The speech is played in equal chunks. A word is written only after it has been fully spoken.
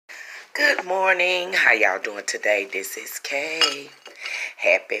Good morning. How y'all doing today? This is Kay.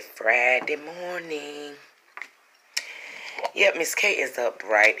 Happy Friday morning. Yep, Miss K is up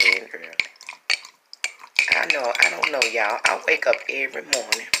bright and early. I don't know, y'all. I wake up every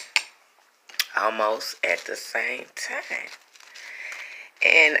morning almost at the same time.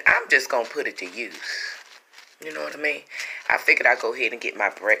 And I'm just going to put it to use. You know what I mean? I figured I'd go ahead and get my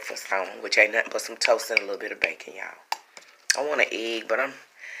breakfast on, which ain't nothing but some toast and a little bit of bacon, y'all. I want an egg, but I'm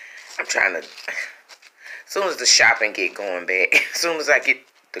trying to... As soon as the shopping get going back, as soon as I get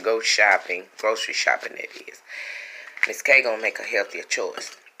to go shopping, grocery shopping that is, Miss K gonna make a healthier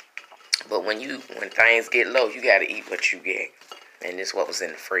choice. But when things get low, you gotta eat what you get. And this is what was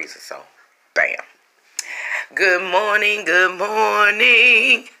in the freezer, so bam. Good morning, good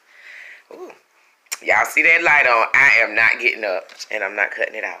morning. Ooh. Y'all see that light on? I am not getting up and I'm not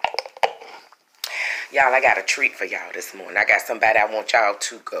cutting it out. Y'all, I got a treat for y'all this morning. I got somebody I want y'all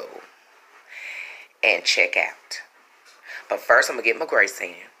to go and check out. But first, I'm gonna get my grace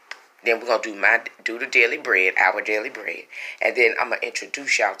in. Then we're gonna do the daily bread, our daily bread, and then I'm gonna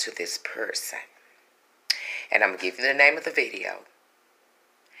introduce y'all to this person. And I'm gonna give you the name of the video.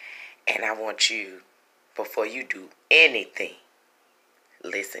 And I want you, before you do anything,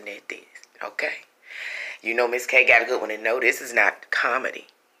 listen at this, okay? You know Miss K got a good one, and no, this is not comedy.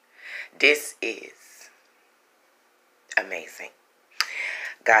 This is amazing.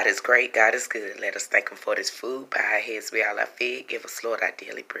 God is great. God is good. Let us thank him for this food. By our heads we all are fed. Give us, Lord, our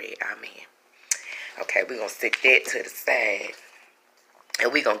daily bread. Amen. Okay, we're going to stick that to the side.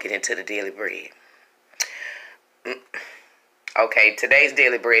 And we're going to get into the daily bread. Okay, today's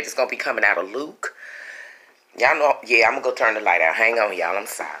daily bread is going to be coming out of Luke. Y'all know, yeah, I'm going to go turn the light out. Hang on, y'all. I'm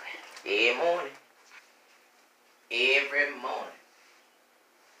sorry. Every morning.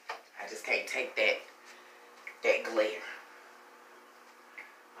 I just can't take that glare.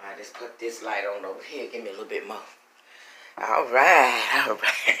 I just put this light on over here. Give me a little bit more. All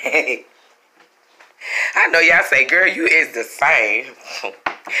right. I know y'all say, girl, you is the same.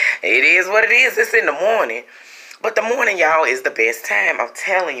 It is what it is. It's in the morning. But the morning, y'all, is the best time. I'm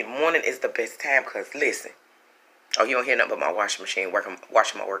telling you, the morning is the best time because, listen. Oh, you don't hear nothing but my washing machine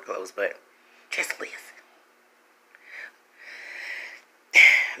washing my work clothes, but just listen.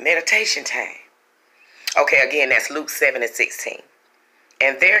 Meditation time. Okay, again, that's Luke 7:16.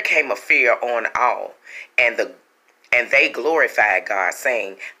 And there came a fear on all, and they glorified God,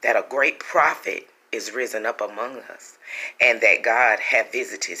 saying that a great prophet is risen up among us, and that God hath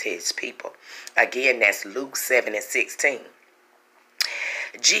visited his people. Again, that's Luke 7:16.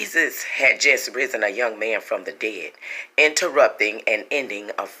 Jesus had just risen a young man from the dead, interrupting and ending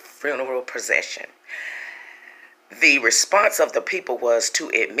a funeral procession. The response of the people was to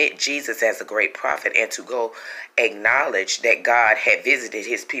admit Jesus as a great prophet and to go acknowledge that God had visited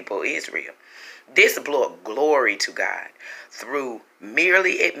his people Israel. This brought glory to God. Through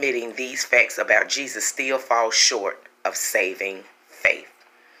merely admitting these facts about Jesus still falls short of saving faith.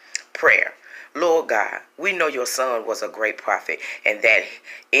 Prayer. Lord God, we know your son was a great prophet and that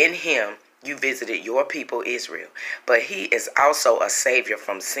in him you visited your people Israel, but he is also a savior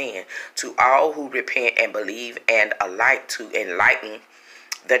from sin to all who repent and believe, and alike to enlighten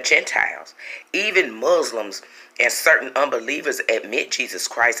the Gentiles. Even Muslims and certain unbelievers admit Jesus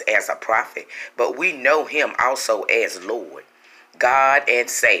Christ as a prophet, but we know him also as Lord, God, and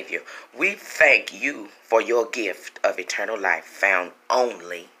Savior. We thank you for your gift of eternal life found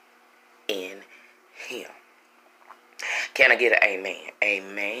only in him. Can I get an amen?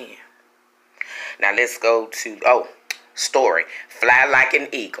 Amen. Now let's go to, story. Fly Like an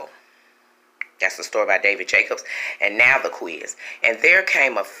Eagle. That's the story by David Jacobs. And now the quiz. And there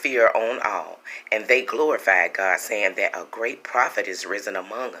came a fear on all, and they glorified God, saying that a great prophet is risen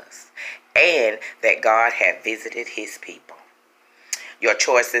among us, and that God had visited his people. Your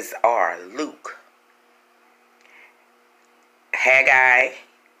choices are Luke, Haggai,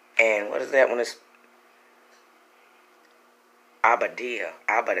 and what is that one? It's Obadiah.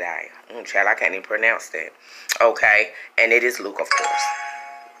 Child, I can't even pronounce that. Okay, and it is Luke, of course.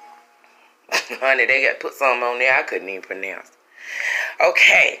 Honey, they got put something on there I couldn't even pronounce.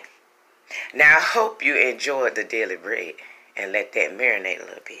 Okay, now I hope you enjoyed the daily bread and let that marinate a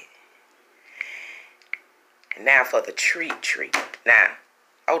little bit. And now for the treat. Now,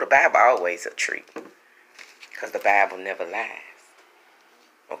 the Bible always a treat because the Bible never lies.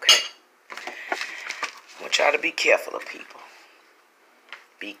 Okay, I want y'all to be careful of people.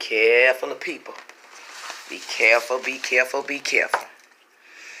 Be careful of people. Be careful, be careful, be careful.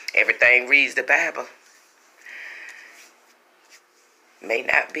 Everything reads the Bible may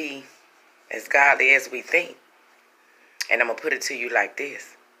not be as godly as we think. And I'm going to put it to you like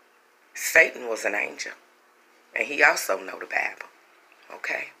this. Satan was an angel. And he also know the Bible.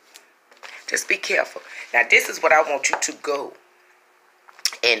 Okay? Just be careful. Now, this is what I want you to go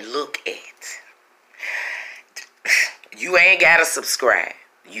and look at. You ain't got to subscribe.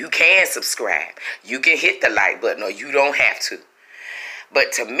 You can subscribe. You can hit the like button, or you don't have to.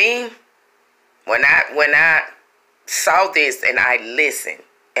 But to me, when I saw this and I listened,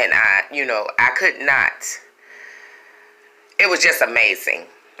 and I could not. It was just amazing.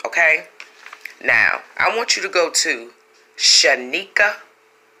 Okay? Now, I want you to go to Shanika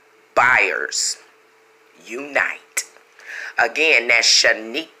Byers Unite. Again, that's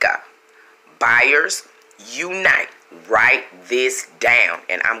Shanika Byers Unite. Write this down,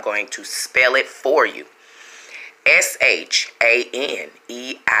 and I'm going to spell it for you. Shaneika.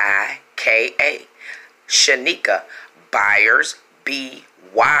 Shanika Byers,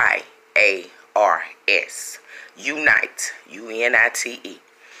 Byars. Unite. Unite.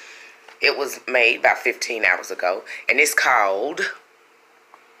 It was made about 15 hours ago, and it's called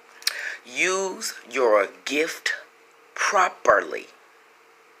Use Your Gift Properly.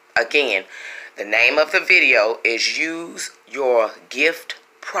 Again, the name of the video is Use Your Gift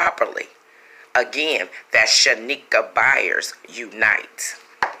Properly. Again, that's Shanika Byers Unite.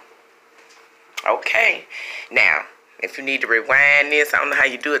 Okay. Now, if you need to rewind this, I don't know how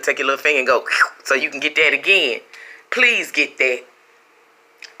you do it. Take your little finger and go so you can get that again. Please get that.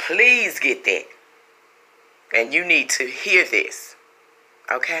 Please get that. And you need to hear this.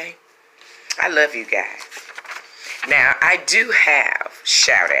 Okay? I love you guys. Now, I do have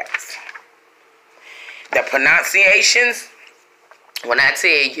shout-outs. The pronunciations, when I tell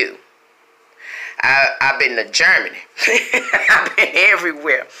you, I've been to Germany. I've been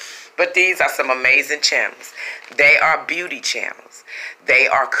everywhere. But these are some amazing channels. They are beauty channels. They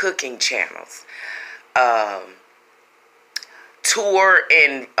are cooking channels. Tour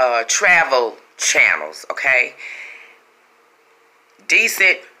and travel channels, okay?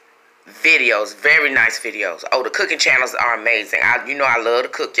 Decent videos, very nice videos. Oh, the cooking channels are amazing. I love to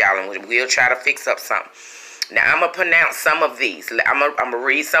cook, y'all, and we'll try to fix up something. Now, I'm going to pronounce some of these. I'm going to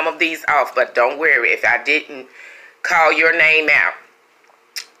read some of these off, but don't worry if I didn't call your name out.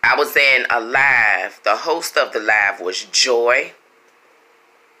 I was in a live. The host of the live was Joy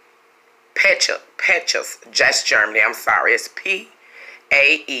Petschus, just Germany. I'm sorry. It's Paetsch.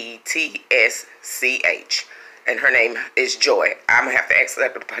 And her name is Joy. I'm going to have to ask her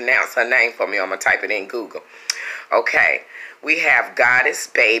to pronounce her name for me. I'm going to type it in Google. Okay. We have Goddess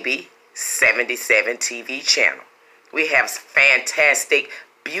Baby 77 TV channel. We have Fantastic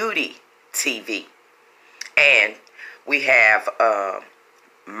Beauty TV. And we have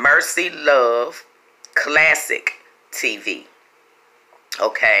Mercy Love Classic TV.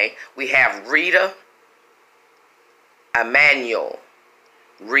 Okay. We have Rita Emanuel.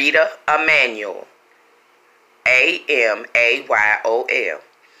 Amayol.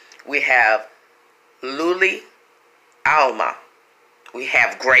 We have Luli Alma. We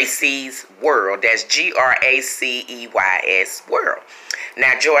have Gracie's World. That's Graceys World.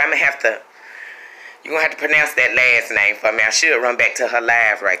 Now, Joy, you're going to have to pronounce that last name for me. I should run back to her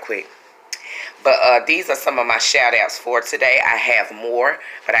live right quick. But these are some of my shout outs for today. I have more,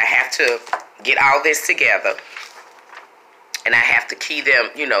 but I have to get all this together. And I have to key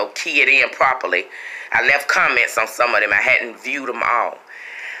it in properly. I left comments on some of them. I hadn't viewed them all.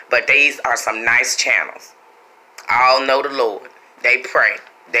 But these are some nice channels. All know the Lord. They pray.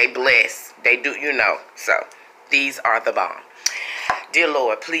 They bless. They do, So, these are the bomb. Dear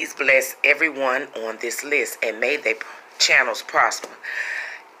Lord, please bless everyone on this list. And may their channels prosper.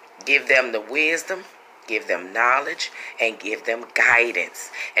 Give them the wisdom. Give them knowledge and give them guidance.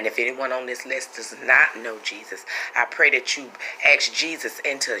 And if anyone on this list does not know Jesus, I pray that you ask Jesus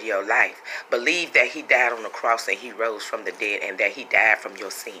into your life. Believe that he died on the cross and he rose from the dead and that he died from your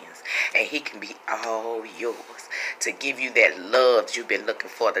sins. And he can be all yours to give you that love that you've been looking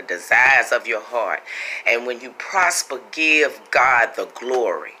for, the desires of your heart. And when you prosper, give God the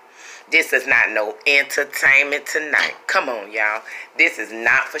glory. This is not no entertainment tonight. Come on, y'all. This is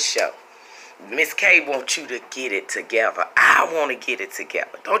not for show. Miss K wants you to get it together. I want to get it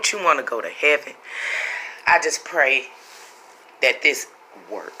together. Don't you want to go to heaven? I just pray that this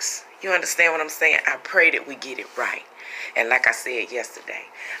works. You understand what I'm saying? I pray that we get it right. And like I said yesterday,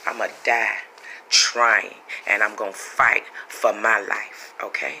 I'm going to die trying. And I'm going to fight for my life.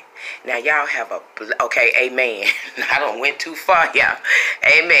 Okay? Now, y'all have okay, amen. I don't went too far, y'all.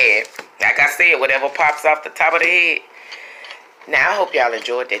 Amen. Like I said, whatever pops off the top of the head. Now, I hope y'all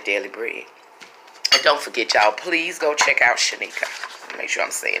enjoyed that daily bread. And don't forget, y'all, please go check out Shanika. Make sure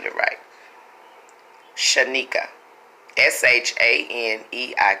I'm saying it right. Shanika.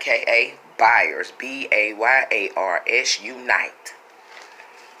 SHANEIKA, Bayars, BAYARS, Unite.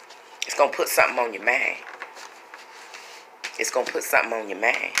 It's going to put something on your mind. It's going to put something on your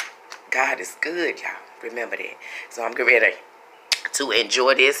mind. God is good, y'all. Remember that. So I'm getting ready to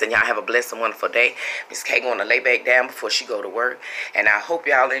enjoy this, and y'all have a blessed and wonderful day. Miss K going to lay back down before she go to work, and I hope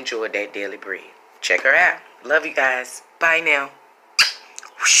y'all enjoyed that daily bread. Check her out. Love you guys. Bye now.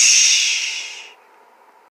 Whoosh.